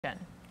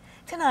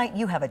Tonight,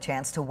 you have a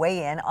chance to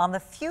weigh in on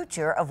the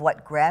future of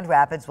what Grand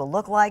Rapids will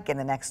look like in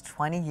the next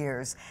 20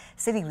 years.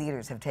 City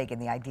leaders have taken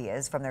the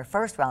ideas from their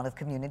first round of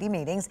community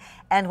meetings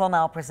and will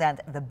now present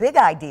the big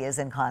ideas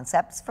and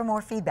concepts for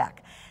more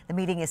feedback. The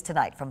meeting is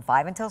tonight from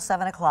 5 until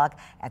 7 o'clock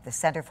at the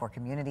Center for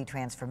Community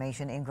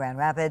Transformation in Grand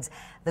Rapids.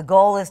 The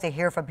goal is to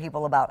hear from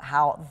people about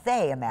how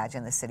they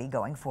imagine the city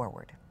going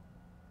forward.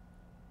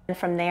 And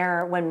from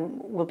there, when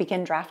we'll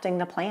begin drafting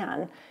the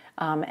plan.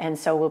 And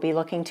so we'll be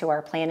looking to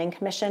our planning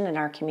commission and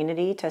our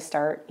community to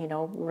start,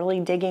 really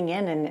digging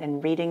in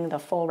and reading the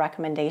full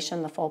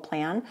recommendation, the full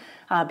plan,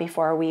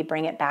 before we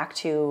bring it back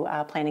to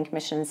planning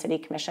commission and city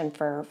commission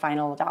for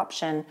final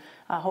adoption,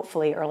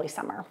 hopefully early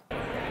summer.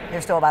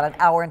 There's still about an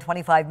hour and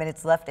 25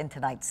 minutes left in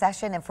tonight's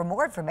session. And for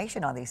more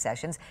information on these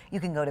sessions,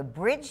 you can go to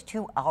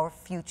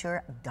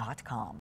bridgetoourfuture.com.